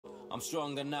I'm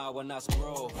stronger now when that's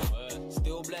growth.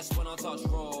 Still blessed when I touch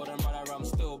road, and brother, I'm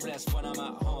still blessed when I'm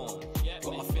at home.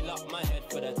 Gotta fill up my head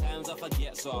for the times I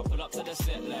forget, so I pull up to the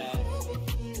set like.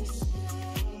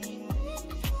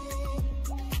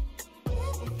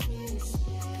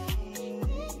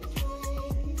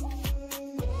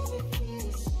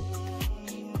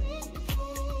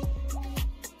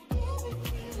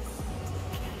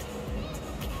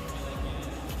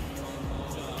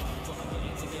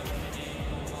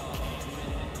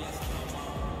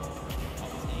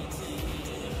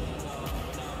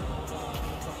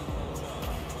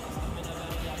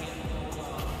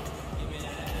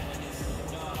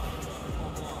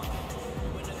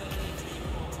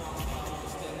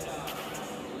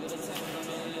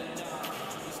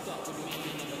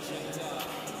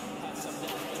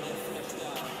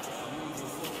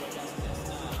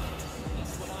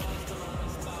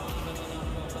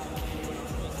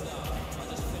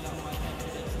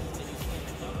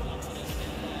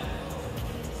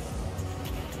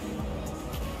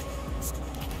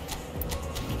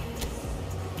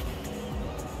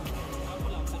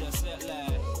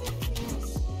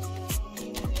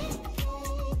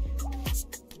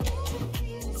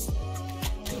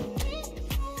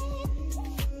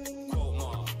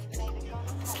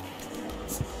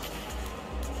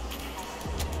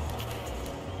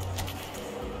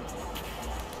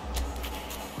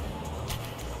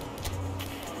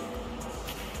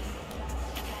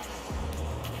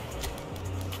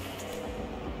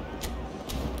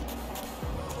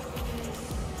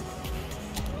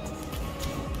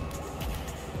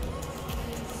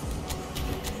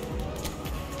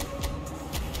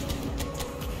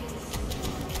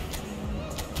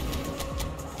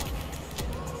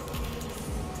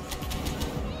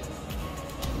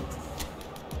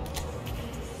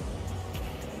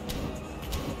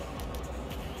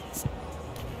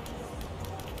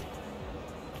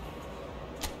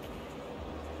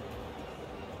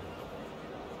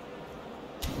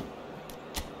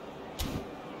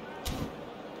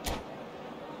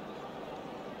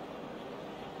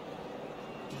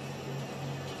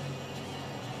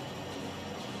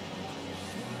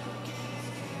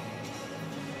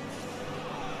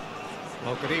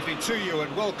 Well, good evening to you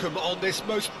and welcome on this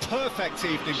most perfect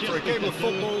evening for a game of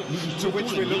football to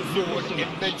which we look forward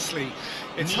immensely.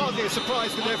 It's hardly a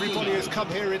surprise that everybody has come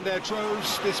here in their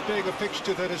droves, this being a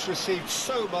fixture that has received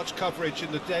so much coverage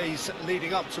in the days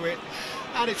leading up to it.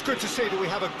 And it's good to see that we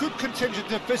have a good contingent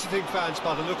of visiting fans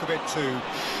by the look of it too.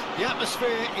 The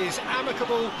atmosphere is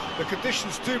amicable, the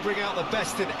conditions do bring out the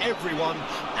best in everyone,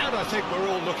 and I think we're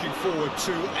all looking forward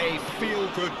to a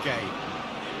feel-good game.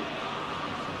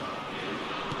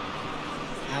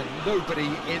 And nobody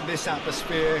in this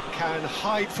atmosphere can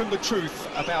hide from the truth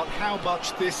about how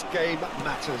much this game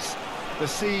matters. The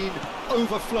scene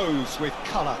overflows with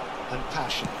colour and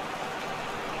passion.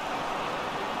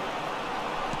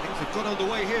 Things have got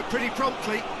underway here pretty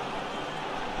promptly.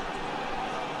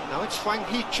 Now it's Hwang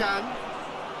Hee-chan.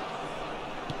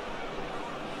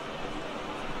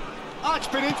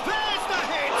 Archbin, there's the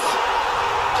hit!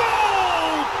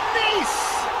 Goal!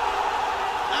 Nice!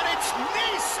 And it's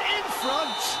Nice in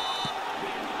front!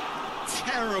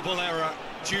 Terrible error,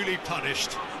 duly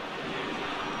punished.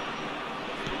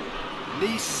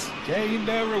 Nice gain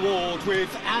their reward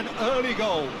with an early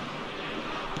goal.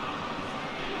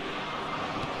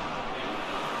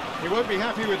 He won't be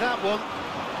happy with that one.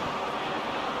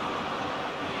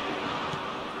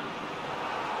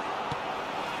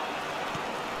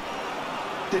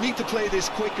 They need to play this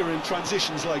quicker in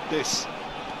transitions like this.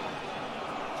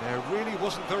 There really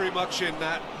wasn't very much in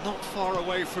that, not far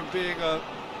away from being a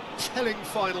telling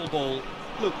final ball.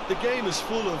 Look, the game is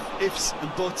full of ifs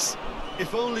and buts.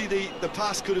 If only the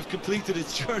pass could have completed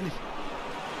its journey.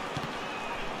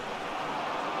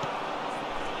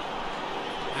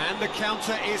 And the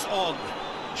counter is on.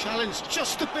 Challenge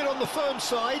just a bit on the firm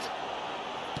side.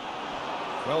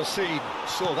 Well seen,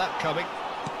 saw that coming.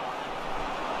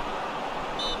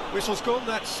 Whistle's gone,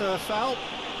 that's foul.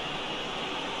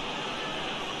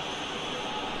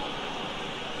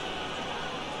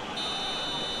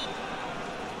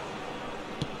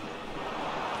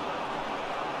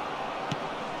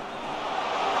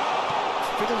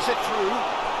 Fiddles it through.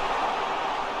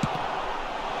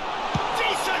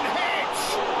 Decent hit!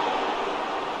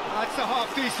 That's a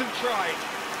half-decent try.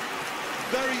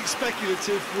 Very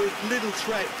speculative with little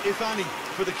threat, if any,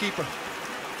 for the keeper.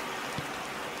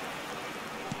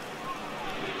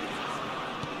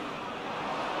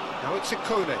 Now it's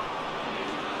Ikone.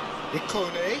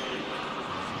 Ikone.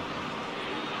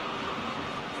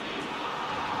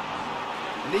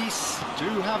 Nice do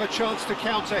have a chance to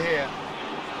counter here.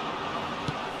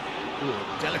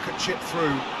 Ooh, delicate chip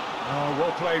through. Oh,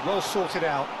 well played, well sorted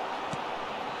out.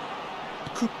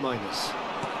 Kup minus.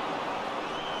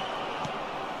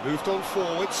 Moved on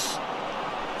forwards.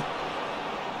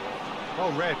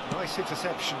 Well read, nice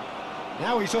interception.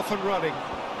 Now he's off and running.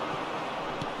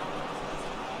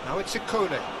 Now it's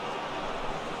Ikone.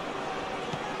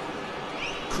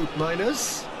 Kup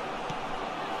minus.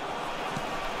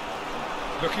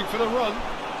 Looking for the run.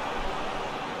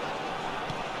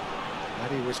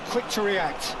 And he was quick to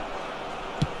react.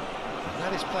 And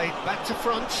that is played back to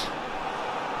front.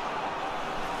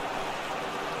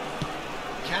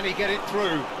 Can he get it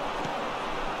through?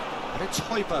 And it's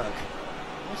Højbjerg.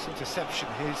 Nice interception,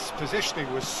 his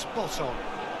positioning was spot on.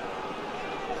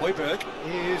 Højbjerg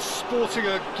is sporting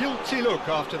a guilty look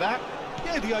after that.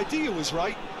 Yeah, the idea was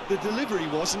right, the delivery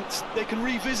wasn't. They can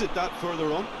revisit that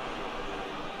further on.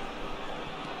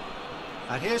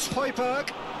 And here's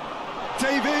Højbjerg.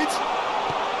 David!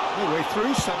 No way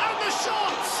through, some. And the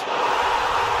shot!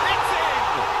 It's in!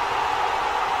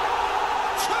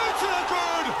 Two to the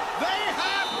good! They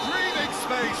have breathing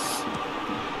space!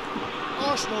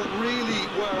 Arsenal really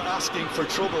were asking for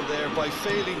trouble there by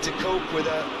failing to cope with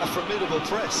a formidable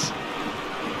press.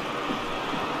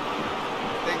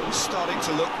 Things starting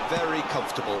to look very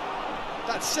comfortable.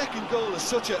 That second goal has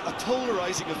such a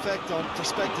polarising effect on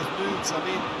prospective moods. I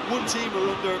mean, one team are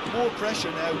under more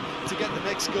pressure now to get the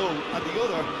next goal, and the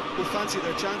other will fancy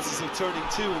their chances of turning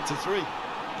 2 into 3.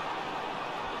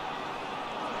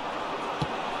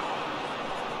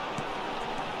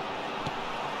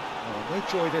 Oh, no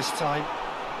joy this time.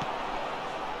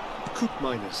 Kup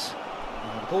minus.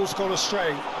 The ball's gone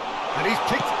astray, and he's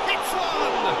hits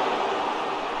one!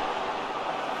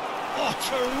 Oh,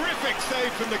 terrific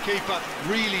save from the keeper.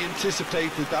 Really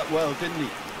anticipated that well, didn't he?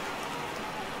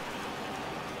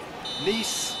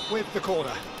 Nice with the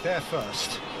corner, there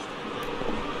first.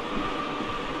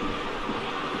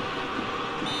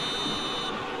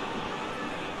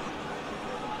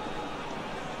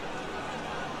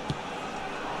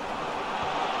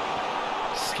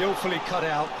 Skillfully cut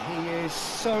out, he is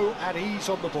so at ease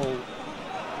on the ball.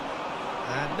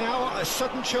 And now a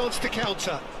sudden chance to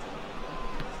counter.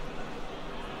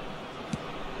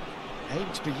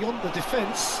 Aimed beyond the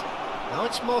defence. Now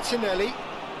it's Martinelli.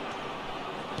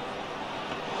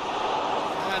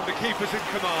 And the keeper's in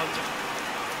command.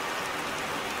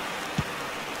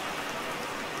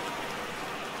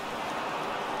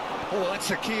 Oh,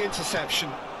 that's a key interception.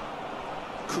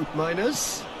 Kup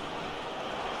minus.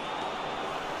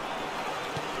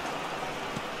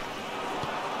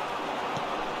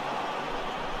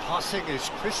 Passing is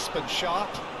crisp and sharp.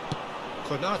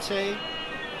 Konate.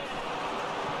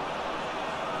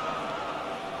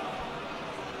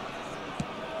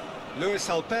 Luis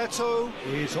Alberto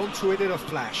is onto it in a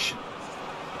flash.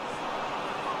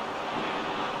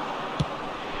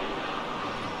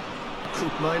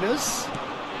 Kup minus.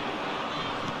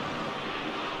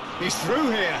 He's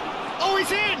through here. Oh,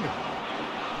 he's in!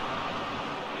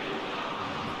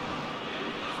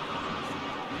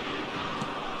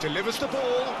 Delivers the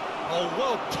ball. Oh,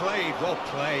 well played, well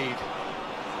played.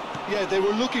 Yeah, they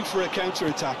were looking for a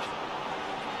counter-attack.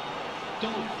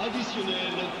 Temps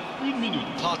additionnel, 1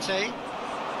 minute. Partey.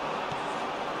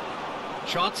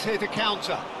 Chance here to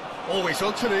counter. Always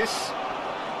onto this.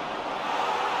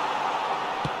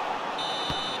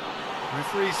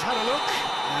 Referee's had a look,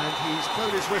 and he's blown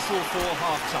his whistle for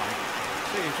half-time.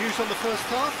 So your views on the first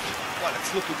half? Well,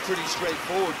 it's looking pretty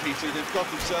straightforward, Peter. They've got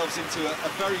themselves into a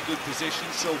very good position,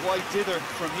 so why dither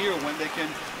from here when they can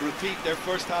repeat their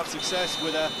first half success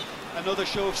with another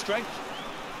show of strength?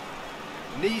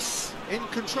 Nice in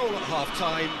control at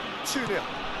half-time, 2-0.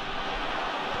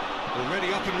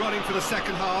 Already up and running for the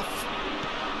second half.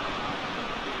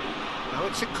 Now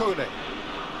it's Ikone.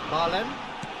 Marlen.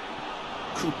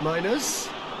 Kup minus.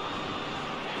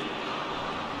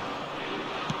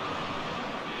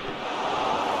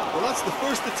 Well, that's the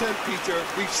first attempt, Peter,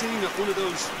 we've seen at one of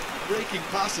those breaking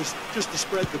passes just to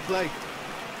spread the play.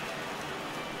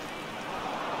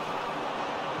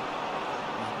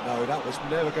 No, that was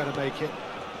never going to make it.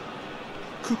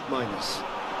 Kup minus.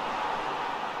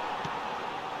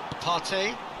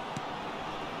 Partey.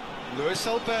 Luis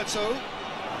Alberto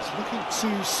is looking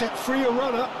to set free a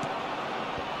runner.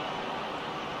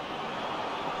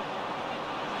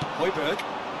 Højbjerg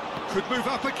could move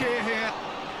up a gear here.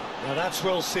 Now that's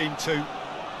well seen too.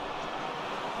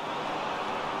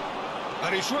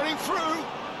 And he's running through.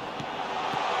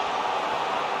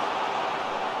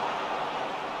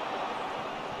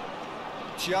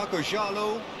 Thiago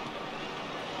Jalo.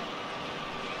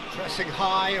 Pressing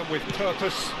high and with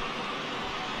purpose.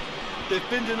 They've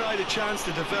been denied a chance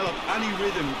to develop any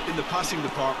rhythm in the passing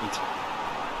department.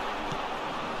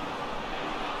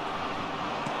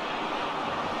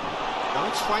 Now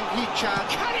it's Wang Hee-chan.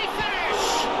 Can he finish?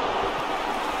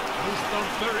 He's done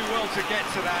very well to get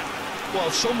to that.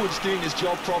 Well, someone's doing his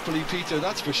job properly, Peter,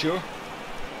 that's for sure.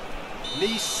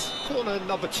 Nice, corner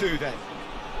number 2 then.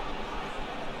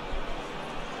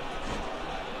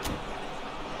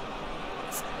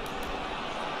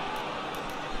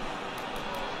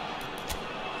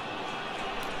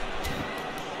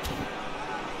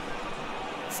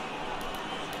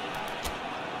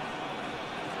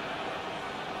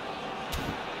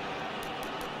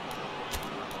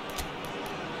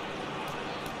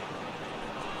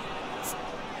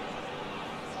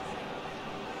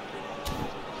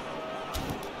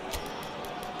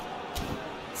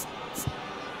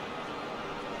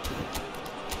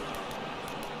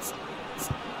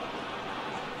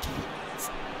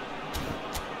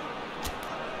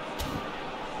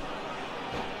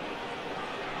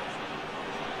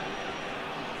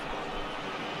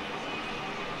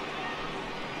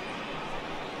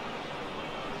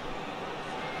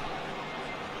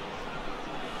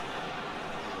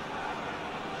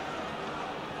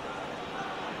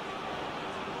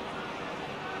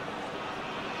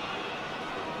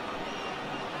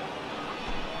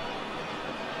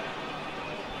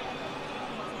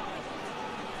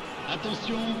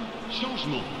 Attention,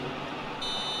 changement.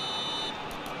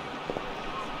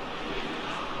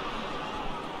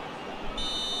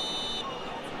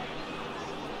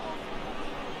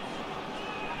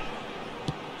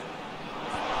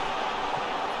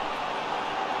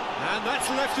 And that's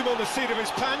left him on the seat of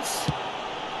his pants.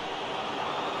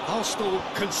 Arsenal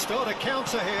can start a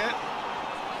counter here.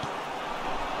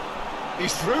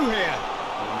 He's through here.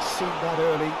 Well, he's seen that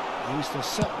early, used a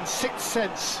certain sixth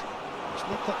sense. He's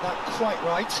not got that quite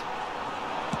right.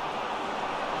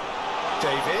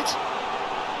 David.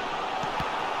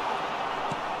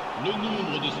 Le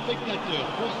nombre de spectateurs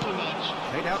pour ce match.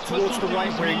 Played out towards the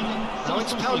right wing. Now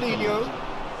it's Paulinho.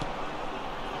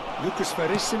 Lucas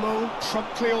Verissimo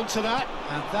promptly onto that,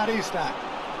 and that is that.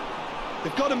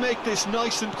 They've got to make this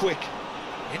nice and quick.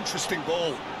 Interesting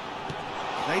ball.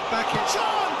 Played back in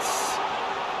chance!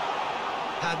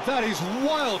 And that is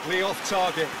wildly off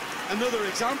target. Another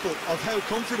example of how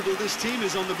comfortable this team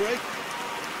is on the break.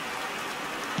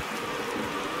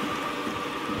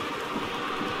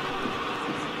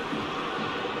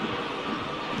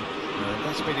 And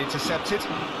that's been intercepted.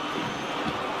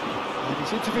 And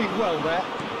he's intervened well there.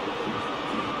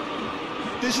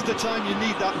 This is the time you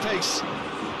need that pace.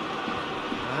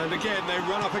 And again, they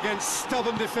run up against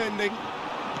stubborn defending.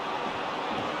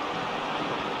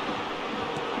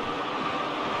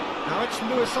 Now it's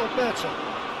Luis Alberto.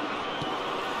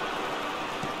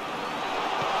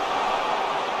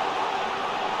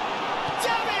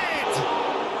 David!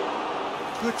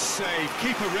 Good save.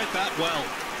 Keeper read that well.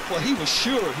 Well, he was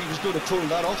sure he was going to pull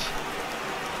that off.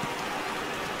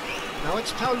 Now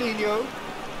it's Paulinho.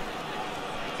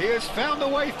 He has found a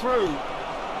way through.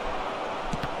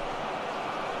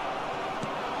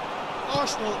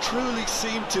 Arsenal truly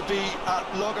seem to be at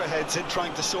loggerheads in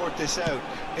trying to sort this out.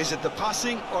 Is it the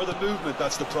passing or the movement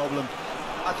that's the problem?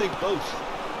 I think both.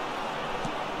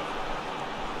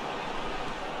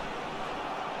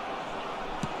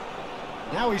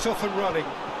 Now he's off and running.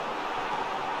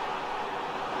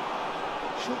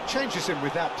 Short changes him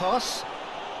with that pass.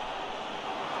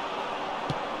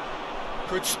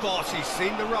 Good spot, he's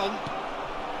seen the run.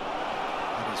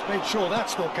 And he's made sure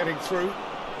that's not getting through.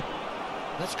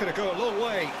 That's going to go a long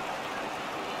way.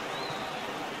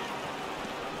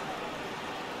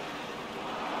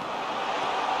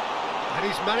 And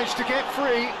he's managed to get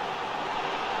free.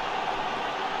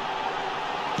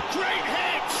 Great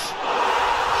hit!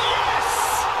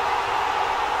 Yes!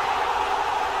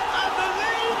 And the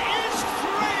lead is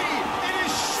 3! It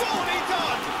is surely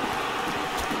done!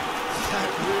 That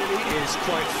really is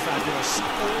quite fabulous.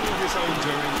 All his own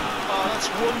doing. Oh, that's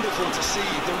wonderful to see.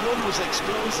 The run was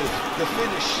explosive, the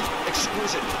finish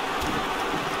exquisite.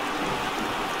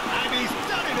 And he's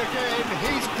done it again.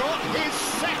 He's got his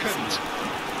second.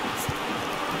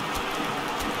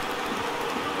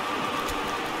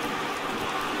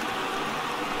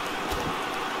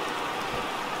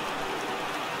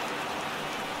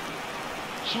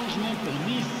 Changement pour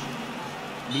Nice.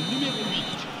 Le numéro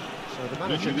 8. So the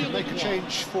manager can make a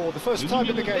change for the first time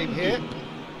in the game here.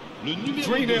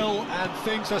 3-0 and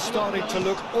things are starting to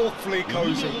look awfully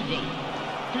cosy.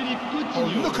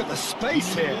 Oh, look at the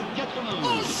space here.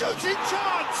 Oh, shooting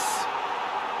chance!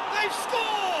 They've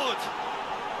scored!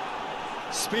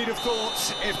 Speed of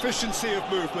thought, efficiency of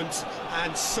movement,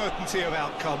 and certainty of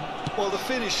outcome. Well, the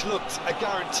finish looked a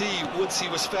guarantee once he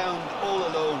was found all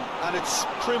alone, and it's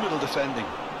criminal defending.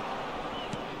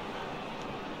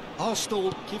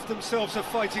 Arsenal give themselves a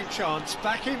fighting chance,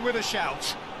 back in with a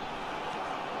shout.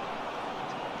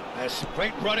 There's some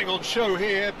great running on show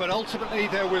here, but ultimately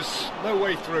there was no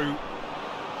way through.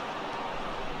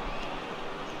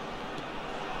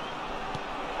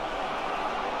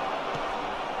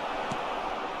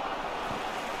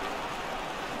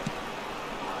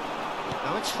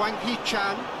 Now it's Wang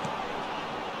Hee-chan,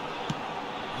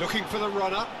 looking for the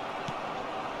runner.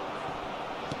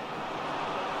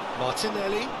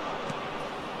 Martinelli,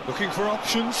 looking for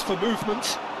options for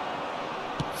movement.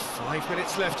 5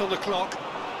 minutes left on the clock.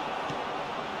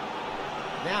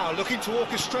 Now looking to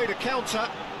orchestrate a counter.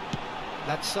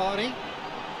 Lazzari.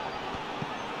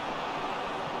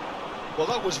 Well,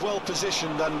 that was well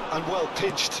positioned and well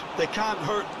pitched. They can't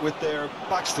hurt with their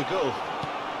backs to go.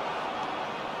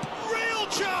 Real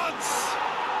chance!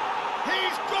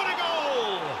 He's got a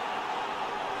goal!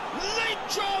 Late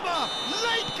drama,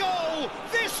 late goal!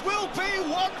 This will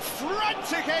be one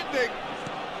frantic ending!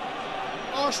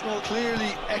 Arsenal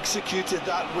clearly executed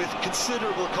that with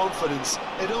considerable confidence.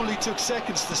 It only took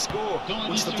seconds to score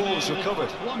once the ball was recovered.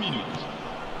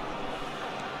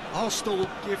 Arsenal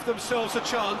give themselves a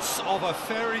chance of a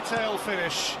fairy tale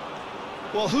finish.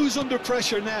 Well, who's under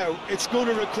pressure now? It's going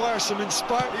to require some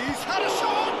inspiring... He's had a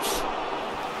shot!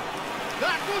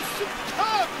 That was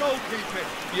superb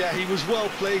goalkeeping! Yeah, he was well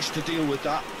placed to deal with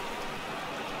that.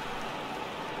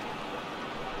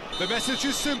 The message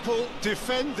is simple: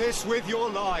 defend this with your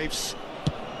lives.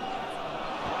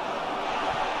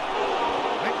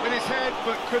 Went with his head,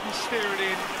 but couldn't steer it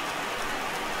in.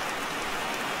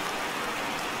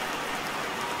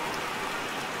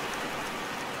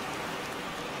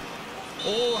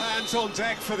 All hands on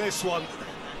deck for this one.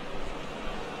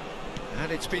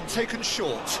 And it's been taken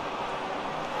short.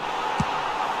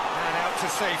 And out to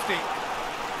safety.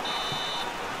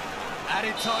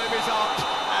 Added time is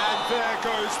up. And there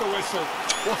goes the whistle.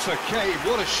 What a game,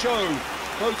 what a show.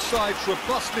 Both sides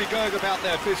robustly going about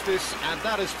their business, and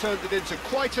that has turned it into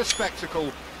quite a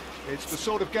spectacle. It's the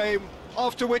sort of game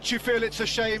after which you feel it's a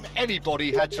shame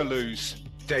anybody had to lose.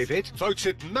 David,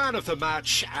 voted man of the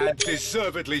match, and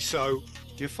deservedly so.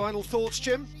 Your final thoughts,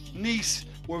 Jim? Nice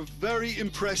were very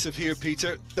impressive here,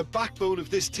 Peter. The backbone of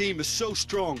this team is so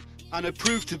strong, and it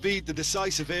proved to be the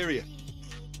decisive area.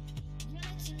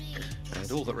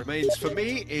 And all that remains for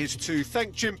me is to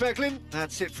thank Jim Beglin.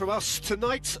 That's it from us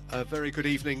tonight. A very good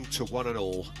evening to one and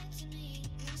all.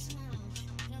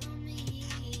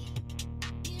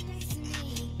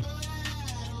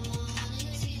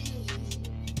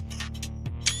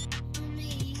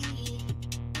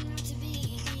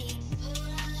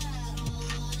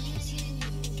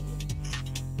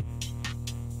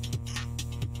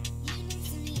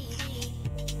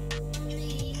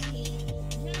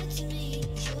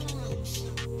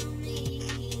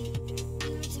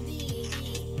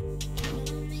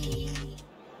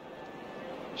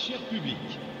 Cher public,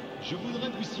 je voudrais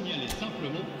vous signaler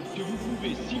simplement que vous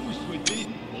pouvez, si vous souhaitez,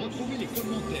 retrouver les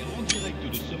commentaires en direct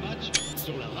de ce match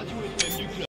sur la radio FM du club.